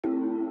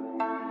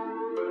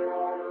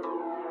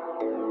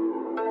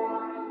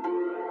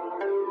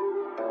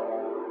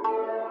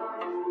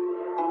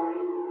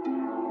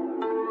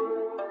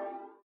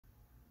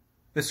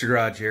Mr.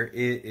 Garage here.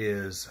 It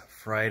is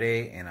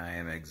Friday and I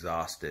am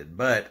exhausted,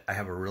 but I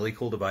have a really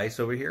cool device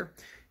over here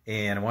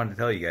and I wanted to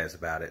tell you guys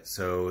about it.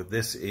 So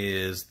this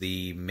is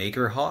the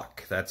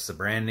Makerhawk. That's the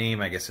brand name.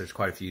 I guess there's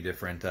quite a few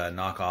different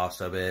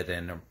knockoffs of it,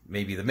 and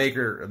maybe the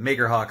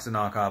Makerhawk's a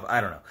knockoff. I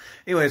don't know.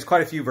 Anyways,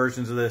 quite a few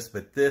versions of this,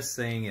 but this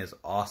thing is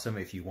awesome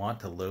if you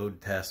want to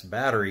load test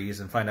batteries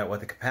and find out what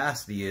the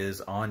capacity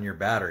is on your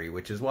battery,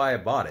 which is why I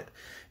bought it.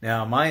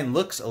 Now, mine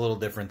looks a little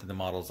different than the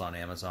models on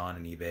Amazon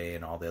and eBay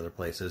and all the other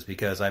places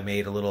because I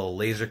made a little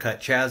laser cut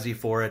chassis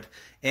for it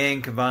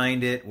and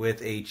combined it with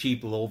a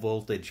cheap low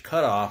voltage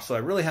cutoff. So I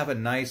really have a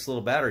nice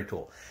little battery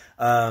tool.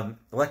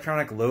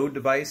 Electronic load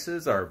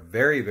devices are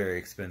very, very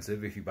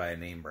expensive if you buy a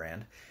name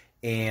brand.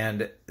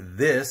 And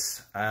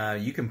this,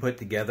 you can put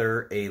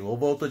together a low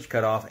voltage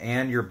cutoff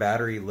and your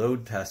battery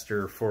load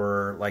tester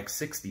for like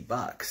 60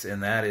 bucks.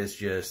 And that is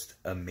just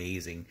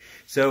amazing.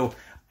 So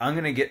I'm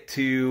going to get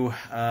to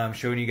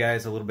showing you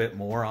guys a little bit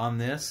more on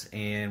this,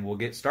 and we'll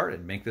get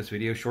started. Make this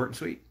video short and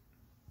sweet.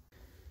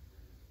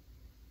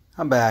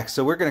 I'm back.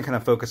 So we're going to kind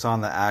of focus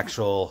on the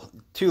actual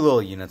two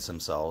little units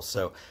themselves.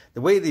 So the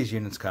way these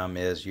units come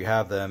is you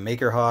have the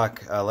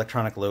Makerhawk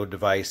electronic load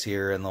device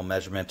here and little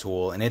measurement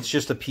tool, and it's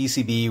just a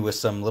PCB with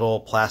some little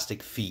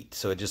plastic feet.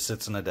 So it just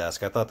sits on a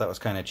desk. I thought that was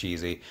kind of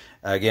cheesy.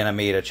 Again, I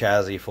made a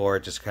chassis for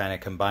it, just kind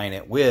of combine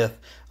it with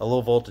a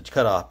low voltage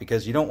cutoff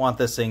because you don't want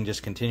this thing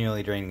just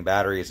continually draining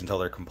batteries until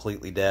they're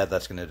completely dead.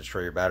 That's going to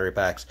destroy your battery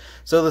packs.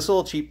 So this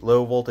little cheap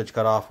low voltage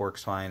cutoff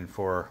works fine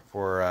for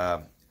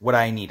what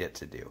I need it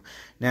to do.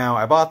 Now,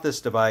 I bought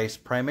this device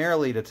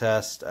primarily to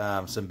test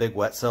some big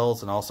wet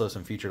cells and also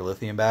some future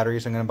lithium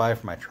batteries I'm going to buy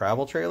for my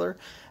travel trailer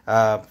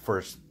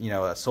for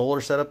a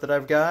solar setup that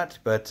I've got.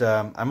 But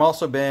I'm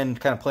also been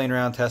kind of playing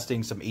around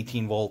testing some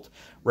 18-volt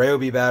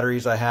Ryobi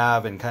batteries I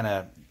have and kind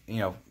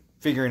of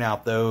figuring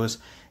out those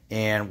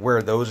and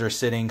where those are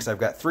sitting, because I've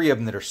got 3 of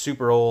them that are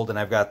super old, and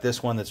I've got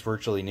this one that's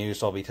virtually new,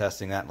 so I'll be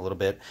testing that in a little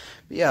bit.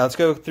 But yeah, let's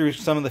go through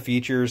some of the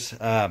features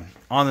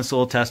on this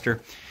little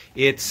tester.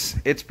 It's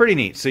pretty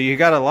neat. So you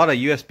got a lot of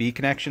USB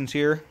connections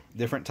here,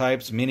 different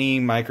types, mini,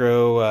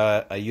 micro,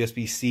 a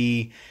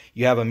USB-C.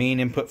 You have a main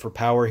input for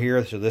power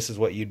here, so this is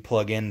what you'd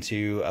plug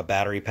into a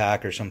battery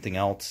pack or something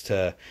else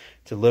to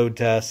load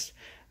test.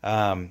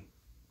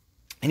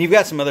 And you've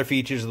got some other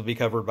features that will be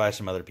covered by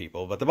some other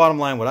people. But the bottom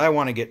line, what I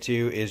want to get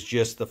to is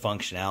just the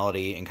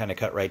functionality and kind of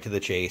cut right to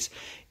the chase.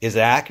 Is it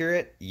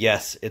accurate?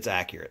 Yes, it's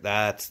accurate.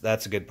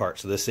 That's a good part.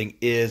 So this thing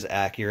is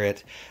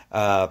accurate,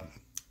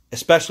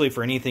 especially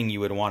for anything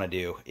you would want to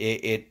do.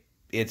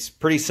 It's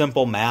pretty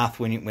simple math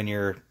when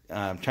you're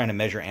trying to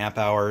measure amp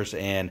hours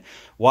and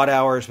watt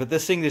hours, but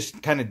this thing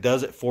just kind of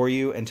does it for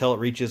you until it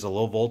reaches a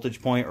low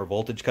voltage point or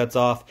voltage cuts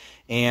off,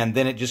 and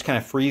then it just kind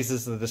of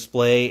freezes the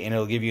display and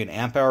it'll give you an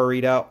amp hour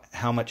readout,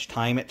 how much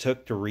time it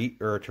took to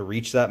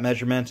reach that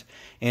measurement,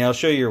 and it'll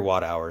show you your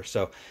watt hours.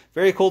 So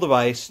very cool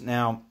device.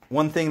 Now,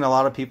 one thing that a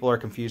lot of people are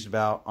confused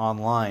about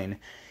online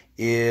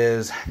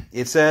is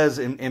it says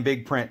in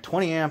big print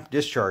 20 amp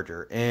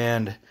discharger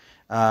and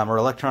or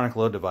electronic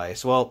load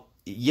device. Well,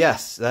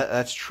 yes,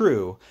 that's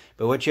true,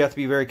 but what you have to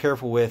be very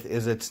careful with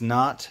is it's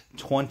not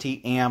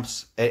 20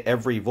 amps at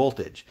every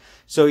voltage.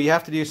 So you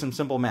have to do some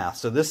simple math.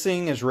 So this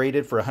thing is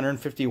rated for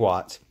 150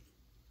 watts,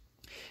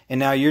 and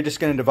now you're just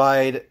going to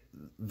divide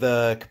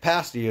the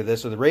capacity of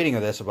this, or the rating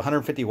of this, of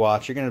 150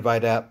 watts. You're going to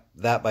divide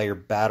that by your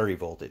battery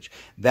voltage.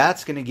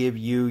 That's going to give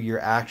you your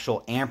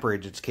actual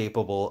amperage it's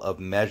capable of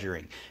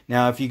measuring.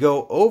 Now, if you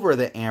go over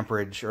the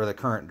amperage or the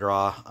current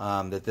draw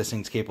that this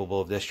thing's capable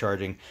of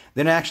discharging,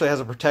 then it actually has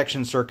a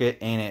protection circuit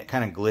and it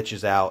kind of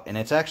glitches out. And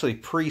it's actually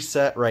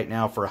preset right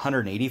now for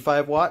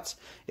 185 watts.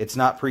 It's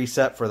not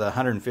preset for the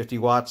 150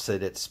 watts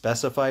that it's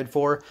specified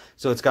for.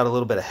 So it's got a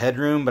little bit of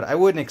headroom, but I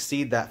wouldn't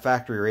exceed that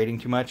factory rating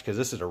too much because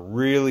this is a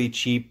really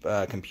cheap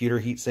computer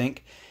heatsink.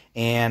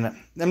 And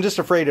I'm just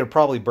afraid it'll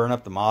probably burn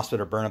up the MOSFET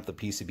or burn up the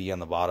PCB on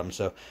the bottom.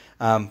 So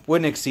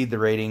wouldn't exceed the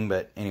rating,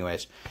 but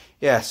anyways.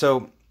 Yeah,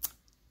 so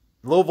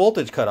low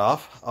voltage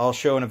cutoff, I'll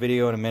show in a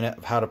video in a minute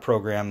of how to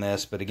program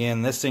this. But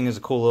again, this thing is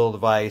a cool little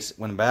device.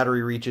 When the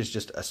battery reaches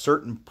just a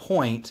certain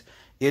point,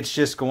 it's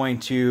just going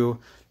to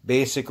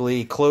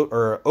basically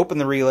open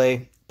the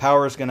relay.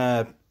 Power is going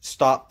to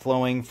stop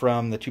flowing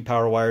from the 2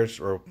 power wires,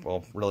 or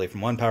well, really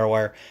from 1 power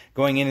wire,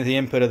 going into the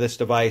input of this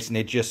device, and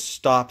it just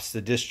stops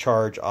the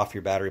discharge off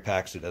your battery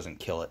pack so it doesn't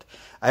kill it.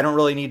 I don't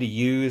really need to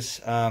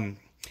use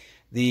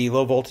the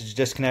low voltage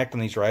disconnect on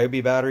these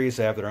Ryobi batteries.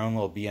 They have their own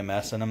little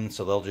BMS in them,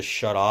 so they'll just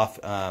shut off.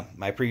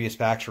 My previous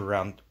packs were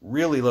around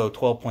really low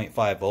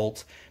 12.5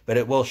 volts, but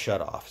it will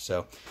shut off.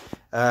 So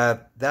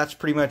that's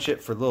pretty much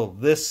it for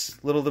this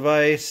little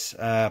device.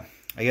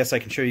 I guess I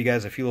can show you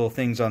guys a few little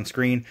things on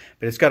screen,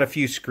 but it's got a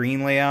few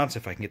screen layouts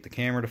if I can get the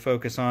camera to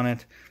focus on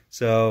it.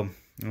 So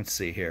let's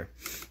see here.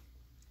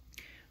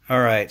 All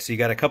right, so you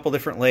got a couple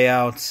different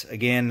layouts.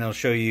 Again, it'll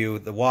show you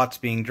the watts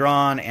being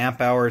drawn,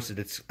 amp hours that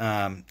it's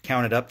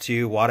counted up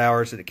to, watt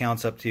hours that it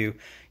counts up to.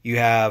 You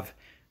have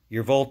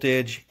your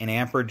voltage and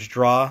amperage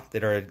draw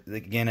that are,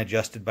 again,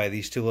 adjusted by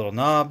these 2 little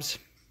knobs.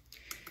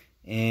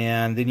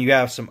 And then you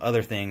have some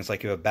other things,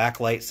 like you have a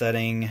backlight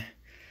setting,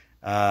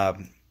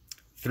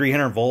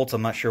 300 volts.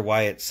 I'm not sure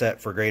why it's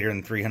set for greater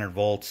than 300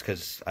 volts,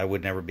 because I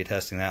would never be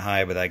testing that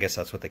high, but I guess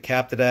that's what they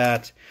capped it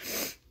at.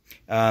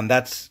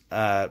 That's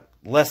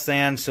less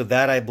than, so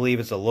that I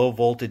believe is a low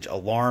voltage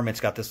alarm. It's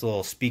got this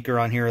little speaker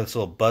on here, this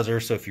little buzzer,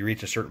 so if you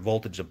reach a certain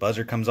voltage, the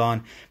buzzer comes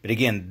on. But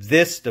again,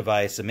 this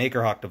device, the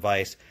Makerhawk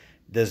device,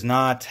 does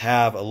not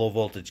have a low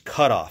voltage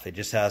cutoff. It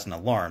just has an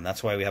alarm.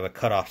 That's why we have a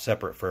cutoff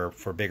separate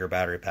for bigger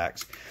battery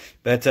packs.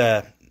 But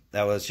that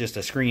was just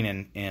a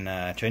screen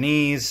in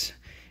Chinese.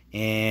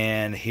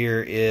 And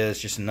here is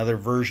just another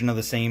version of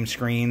the same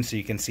screen, so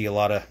you can see a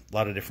lot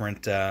of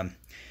different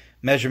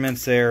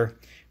measurements there.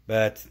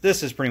 But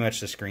this is pretty much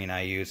the screen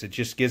I use. It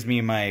just gives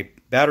me my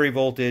battery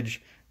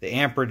voltage, the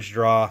amperage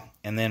draw,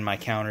 and then my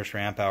counters for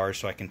amp hours,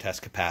 so I can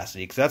test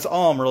capacity. Because that's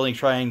all I'm really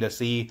trying to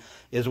see,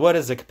 is what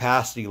is the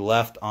capacity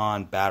left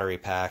on battery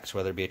packs,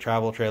 whether it be a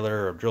travel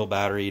trailer or a drill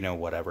battery, you know,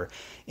 whatever.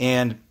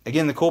 And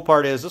again, the cool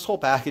part is this whole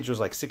package was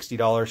like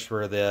 $60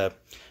 for the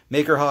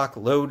Makerhawk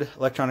load,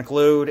 electronic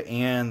load,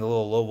 and the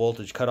little low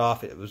voltage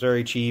cutoff. It was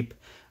very cheap.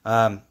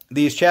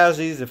 These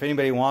chassis, if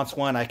anybody wants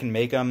one, I can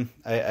make them.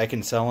 I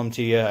can sell them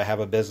to you. I have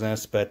a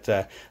business, but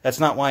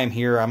that's not why I'm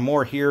here. I'm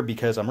more here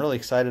because I'm really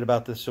excited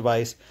about this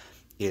device.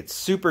 It's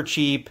super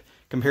cheap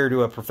compared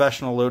to a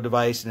professional load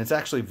device, and it's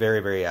actually very,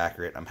 very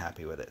accurate. I'm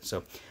happy with it.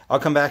 So I'll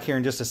come back here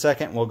in just a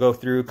second. We'll go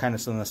through kind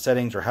of some of the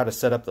settings or how to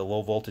set up the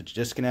low voltage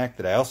disconnect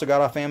that I also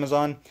got off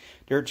Amazon,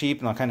 dirt cheap,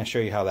 and I'll kind of show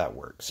you how that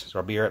works. So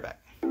I'll be right back.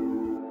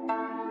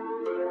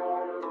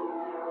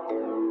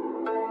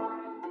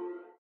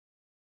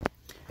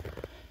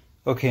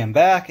 Okay, I'm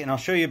back, and I'll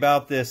show you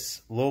about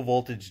this low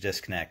voltage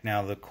disconnect.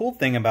 Now, the cool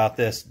thing about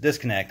this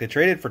disconnect, it's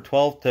rated for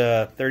 12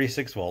 to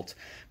 36 volts,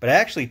 but I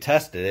actually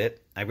tested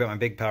it. I've got my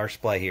big power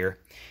supply here,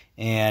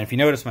 and if you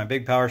notice, my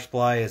big power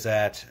supply is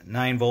at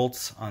 9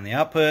 volts on the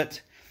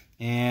output,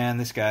 and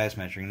this guy is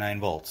measuring 9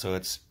 volts, so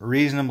it's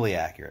reasonably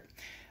accurate.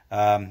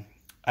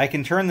 I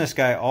can turn this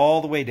guy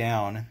all the way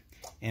down,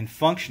 and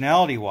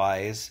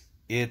functionality-wise,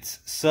 it's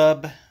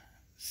sub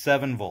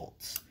 7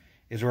 volts.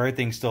 Is where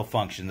everything still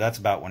functions. That's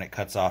about when it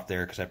cuts off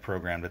there, because I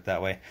programmed it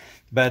that way.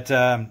 But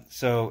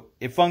so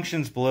it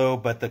functions below,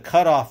 but the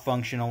cutoff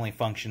function only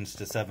functions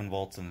to 7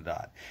 volts in the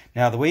dot.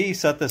 Now, the way you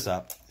set this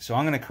up, so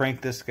I'm going to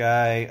crank this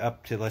guy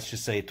up to, let's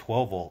just say,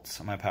 12 volts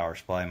on my power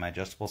supply, my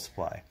adjustable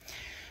supply.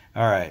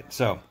 All right,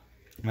 so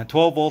I'm at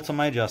 12 volts on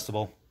my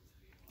adjustable.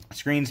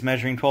 Screen's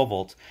measuring 12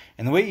 volts.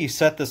 And the way you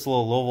set this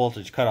little low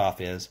voltage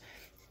cutoff is,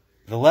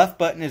 the left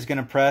button is going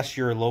to press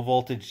your low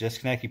voltage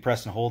disconnect. You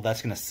press and hold,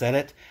 that's going to set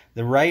it.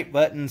 The right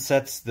button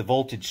sets the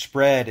voltage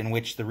spread in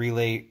which the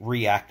relay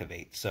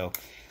reactivates. So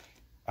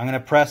I'm going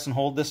to press and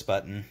hold this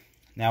button.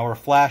 Now we're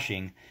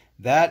flashing.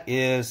 That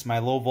is my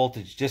low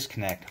voltage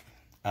disconnect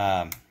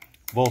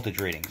voltage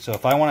reading. So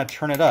if I want to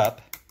turn it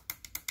up,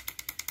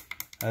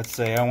 let's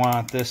say I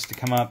want this to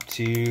come up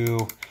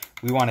to,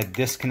 we want to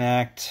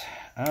disconnect,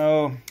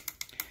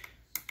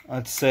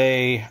 let's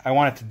say I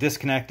want it to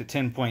disconnect at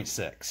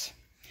 10.6.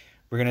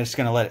 We're just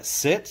going to let it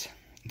sit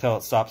until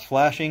it stops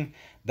flashing.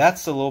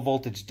 That's the low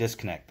voltage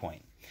disconnect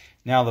point.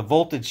 Now the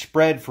voltage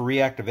spread for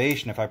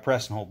reactivation, if I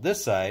press and hold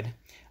this side,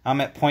 I'm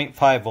at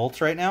 0.5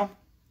 volts right now.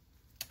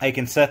 I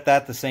can set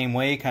that the same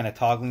way, kind of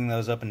toggling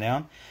those up and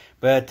down.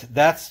 But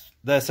that's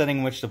the setting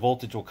in which the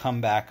voltage will come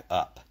back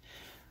up.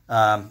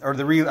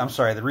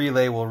 The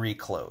relay will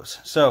reclose.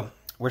 So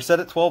we're set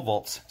at 12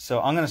 volts. So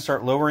I'm going to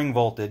start lowering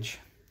voltage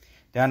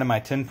down to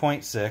my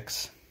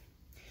 10.6.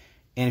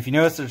 And if you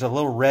notice, there's a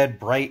little red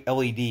bright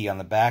LED on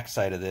the back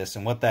side of this,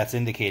 and what that's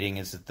indicating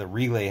is that the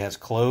relay has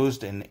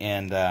closed and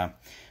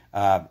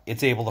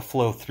it's able to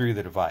flow through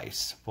the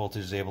device.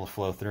 Voltage is able to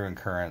flow through in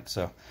current.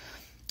 So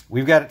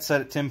we've got it set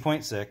at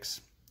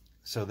 10.6.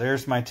 So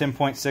there's my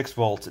 10.6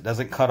 volts. It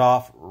doesn't cut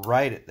off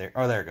right at there.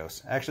 Oh, there it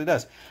goes. Actually, it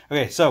does.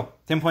 Okay, so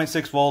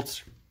 10.6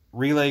 volts.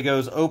 Relay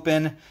goes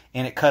open,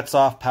 and it cuts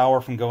off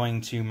power from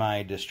going to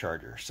my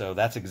discharger. So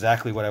that's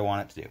exactly what I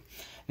want it to do.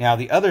 Now,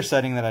 the other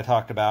setting that I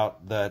talked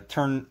about, the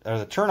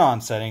turn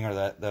on setting, or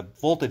the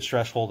voltage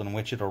threshold in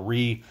which it'll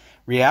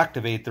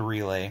reactivate the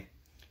relay,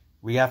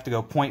 we have to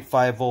go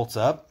 0.5 volts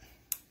up.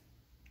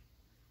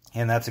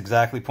 And that's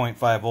exactly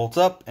 0.5 volts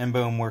up, and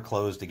boom, we're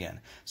closed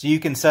again. So you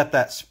can set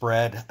that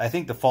spread. I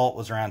think the default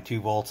was around 2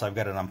 volts. I've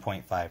got it on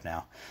 0.5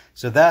 now.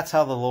 So that's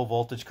how the low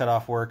voltage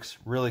cutoff works.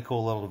 Really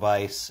cool little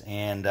device,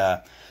 and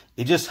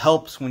it just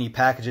helps when you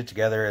package it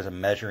together as a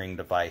measuring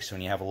device,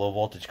 when you have a low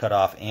voltage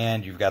cutoff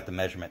and you've got the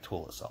measurement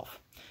tool itself.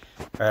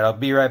 All right, I'll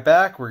be right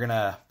back. We're going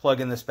to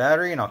plug in this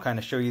battery, and I'll kind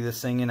of show you this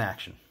thing in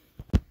action.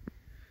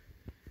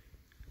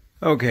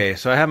 Okay,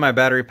 so I have my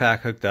battery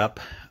pack hooked up.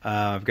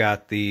 I've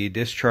got the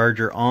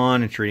discharger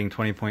on. It's reading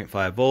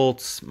 20.5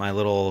 volts. My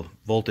little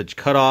voltage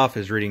cutoff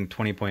is reading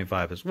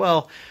 20.5 as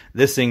well.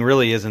 This thing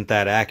really isn't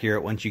that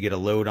accurate once you get a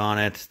load on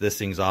it. This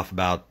thing's off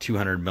about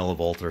 200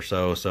 millivolts or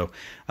so. So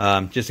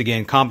just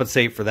again,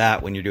 compensate for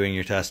that when you're doing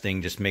your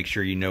testing. Just make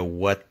sure you know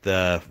what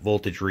the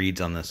voltage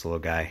reads on this little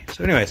guy.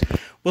 So anyways,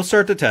 we'll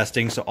start the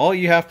testing. So all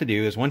you have to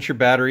do is once your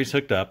battery's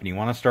hooked up and you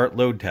want to start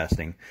load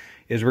testing,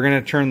 is we're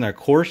going to turn the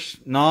coarse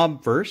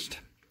knob first.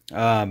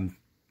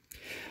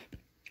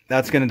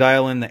 That's going to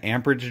dial in the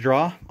amperage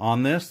draw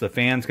on this. The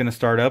fan's going to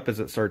start up as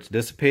it starts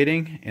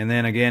dissipating. And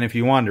then again, if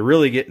you wanted to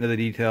really get into the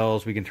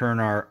details, we can turn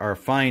our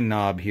fine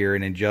knob here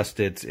and adjust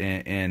it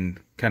in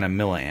kind of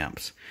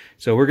milliamps.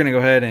 So we're going to go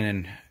ahead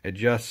and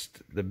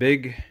adjust the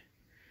big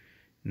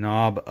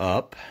knob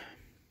up.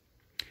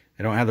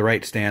 I don't have the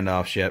right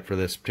standoffs yet for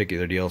this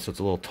particular deal, so it's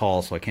a little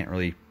tall, so I can't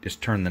really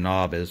just turn the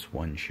knob as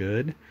one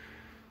should.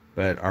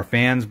 But our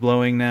fan's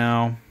blowing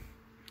now.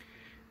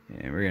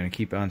 And we're going to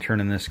keep on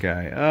turning this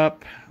guy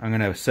up. I'm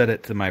going to set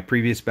it to my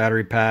previous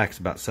battery packs,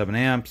 about 7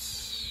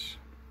 amps.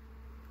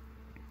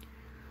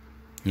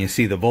 You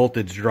see the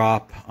voltage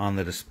drop on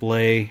the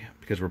display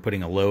because we're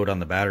putting a load on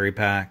the battery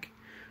pack.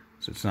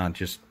 So it's not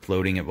just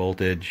floating at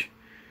voltage.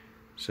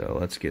 So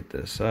let's get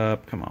this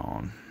up. Come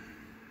on.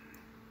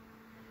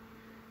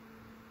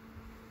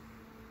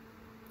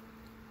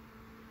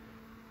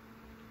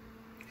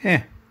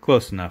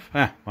 Close enough.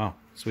 Wow,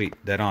 sweet,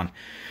 dead on.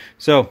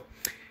 So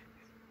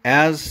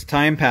as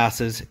time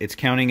passes, it's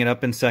counting it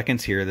up in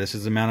seconds here. This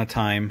is the amount of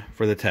time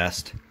for the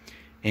test.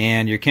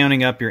 And you're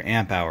counting up your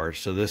amp hours.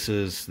 So this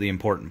is the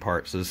important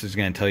part. So this is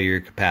going to tell you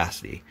your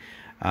capacity.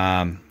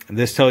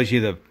 This tells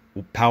you the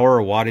power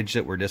or wattage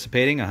that we're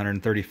dissipating,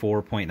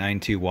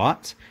 134.92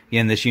 watts.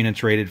 Again, this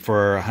unit's rated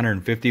for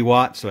 150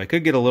 watts, so I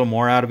could get a little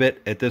more out of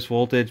it at this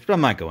voltage, but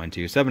I'm not going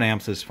to. 7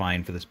 amps is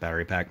fine for this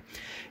battery pack.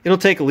 It'll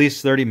take at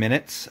least 30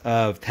 minutes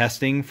of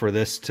testing for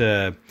this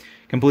to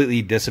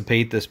completely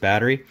dissipate this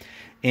battery.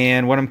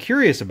 And what I'm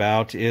curious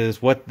about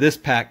is what this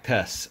pack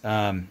tests.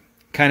 Kind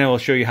of will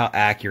show you how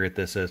accurate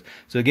this is.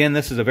 So again,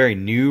 this is a very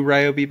new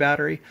Ryobi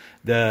battery.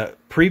 The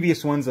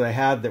previous ones that I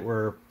had that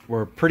were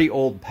pretty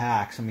old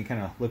packs. Let me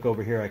kind of look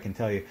over here, I can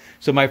tell you.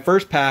 So my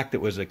first pack that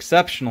was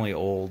exceptionally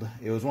old,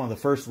 it was one of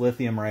the first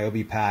lithium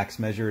Ryobi packs,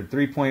 measured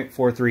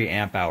 3.43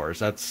 amp hours.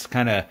 That's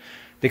kind of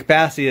the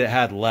capacity that it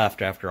had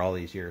left after all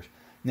these years.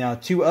 Now,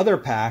 2 other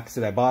packs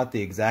that I bought at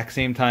the exact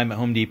same time at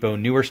Home Depot,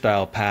 newer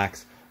style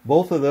packs,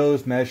 both of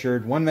those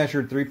measured, one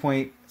measured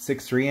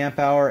 3.63 amp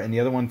hour and the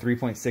other one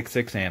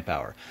 3.66 amp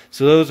hour.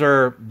 So those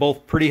are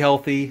both pretty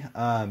healthy.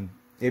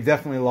 They've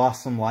definitely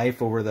lost some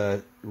life over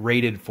the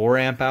rated 4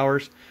 amp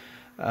hours.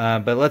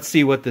 But let's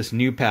see what this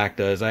new pack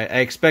does. I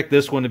expect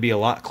this one to be a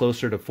lot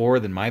closer to 4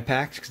 than my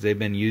packs because they've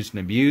been used and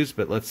abused.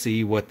 But let's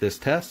see what this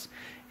tests.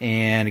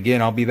 And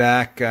again, I'll be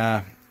back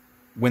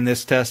when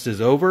this test is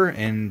over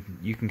and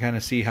you can kind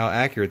of see how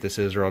accurate this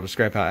is, or I'll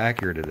describe how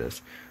accurate it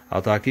is.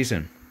 I'll talk to you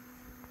soon.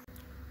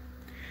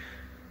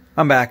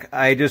 I'm back.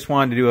 I just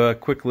wanted to do a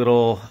quick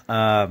little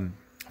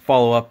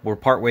follow-up. We're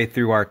partway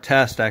through our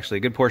test, actually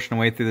a good portion of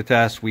the way through the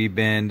test. We've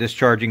been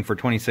discharging for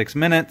 26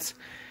 minutes,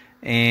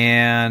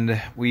 and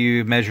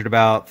we measured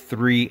about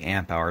 3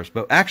 amp hours.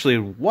 But actually,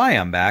 why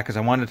I'm back is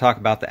I wanted to talk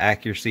about the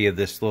accuracy of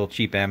this little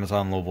cheap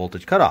Amazon low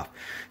voltage cutoff.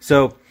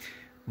 So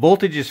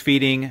voltage is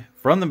feeding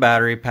from the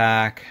battery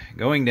pack,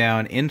 going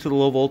down into the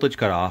low voltage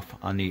cutoff.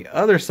 On the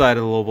other side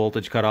of the low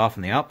voltage cutoff,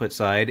 on the output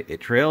side,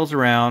 it trails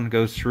around,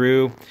 goes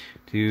through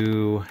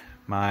to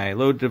my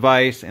load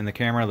device and the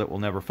camera that will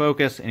never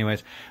focus.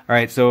 Anyways, all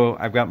right, so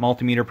I've got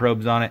multimeter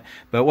probes on it.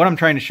 But what I'm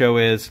trying to show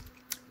is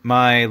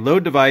my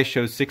load device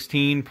shows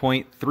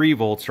 16.3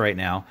 volts right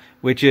now,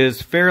 which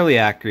is fairly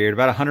accurate,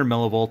 about 100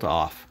 millivolt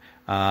off.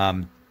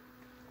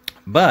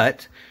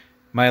 But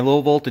my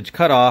low voltage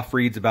cutoff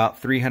reads about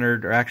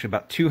 300, or actually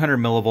about 200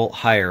 millivolt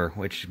higher,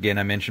 which again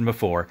I mentioned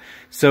before.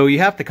 So you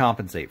have to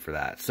compensate for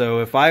that.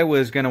 So if I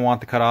was going to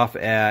want the cutoff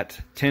at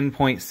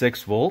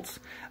 10.6 volts,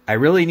 I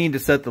really need to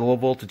set the low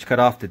voltage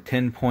cutoff to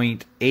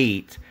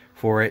 10.8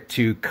 for it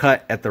to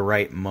cut at the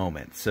right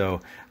moment.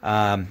 So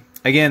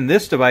again,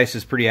 this device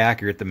is pretty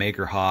accurate, the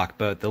Makerhawk,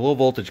 but the low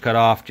voltage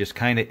cutoff just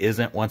kind of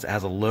isn't once it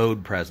has a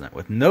load present.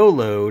 With no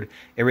load,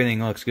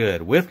 everything looks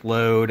good. With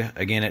load,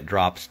 again, it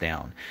drops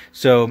down.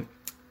 So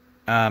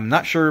I'm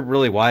not sure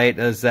really why it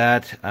does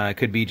that. It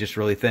could be just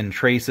really thin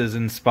traces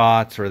in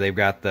spots, or they've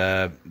got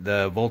the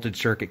voltage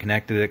circuit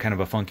connected at kind of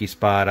a funky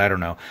spot. I don't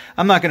know.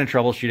 I'm not going to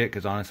troubleshoot it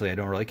because honestly I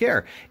don't really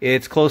care.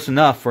 It's close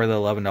enough for the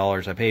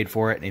 $11 I paid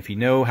for it, and if you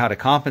know how to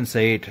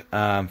compensate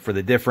for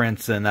the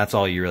difference, then that's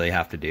all you really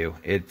have to do.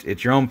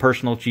 It's your own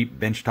personal cheap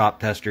benchtop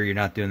tester. You're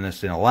not doing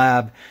this in a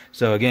lab.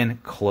 So again,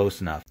 close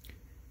enough.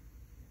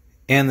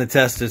 And the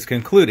test is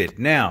concluded.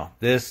 Now,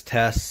 this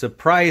test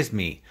surprised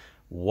me.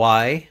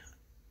 Why?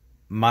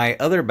 My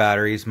other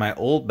batteries, my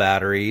old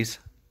batteries,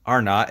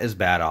 are not as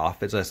bad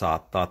off as I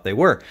thought they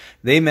were.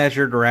 They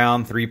measured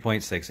around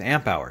 3.6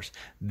 amp hours.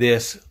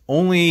 This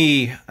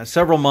only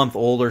several month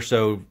old or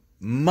so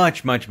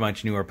much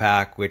newer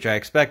pack, which I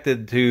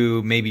expected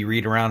to maybe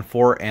read around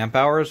 4 amp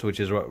hours, which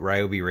is what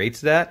Ryobi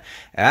rates it at. It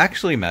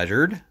actually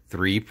measured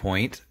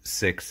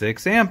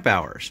 3.66 amp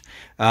hours.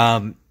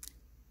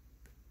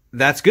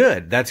 That's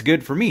good. That's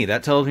good for me.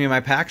 That tells me my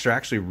packs are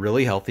actually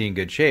really healthy and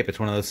good shape. It's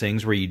one of those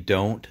things where you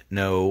don't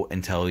know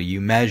until you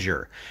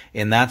measure.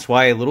 And that's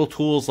why little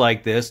tools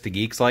like this to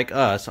geeks like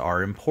us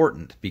are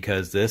important,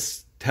 because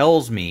this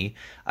tells me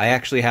I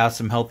actually have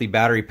some healthy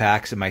battery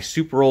packs, and my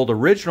super old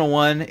original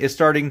one is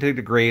starting to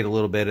degrade a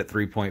little bit at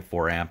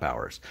 3.4 amp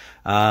hours.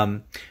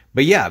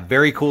 But yeah,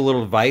 very cool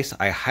little device.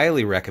 I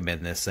highly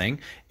recommend this thing.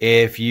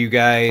 If you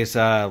guys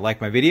like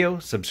my video,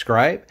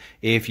 subscribe.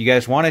 If you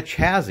guys want a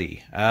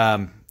chassis,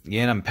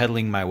 again, I'm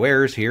peddling my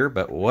wares here,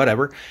 but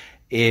whatever.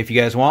 If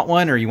you guys want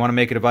one or you want to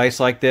make a device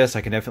like this,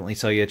 I can definitely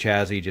sell you a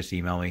chassis. Just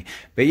email me.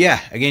 But yeah,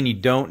 again, you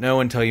don't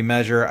know until you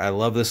measure. I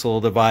love this little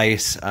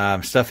device.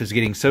 Stuff is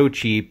getting so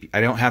cheap.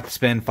 I don't have to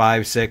spend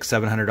 $500,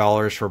 $600,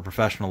 $700 for a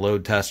professional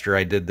load tester.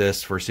 I did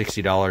this for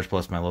 $60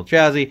 plus my little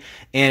chassis,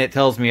 and it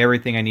tells me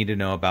everything I need to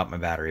know about my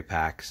battery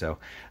pack. So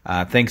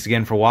thanks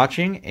again for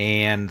watching,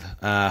 and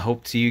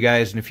hope to see you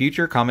guys in the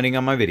future commenting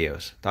on my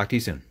videos. Talk to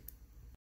you soon.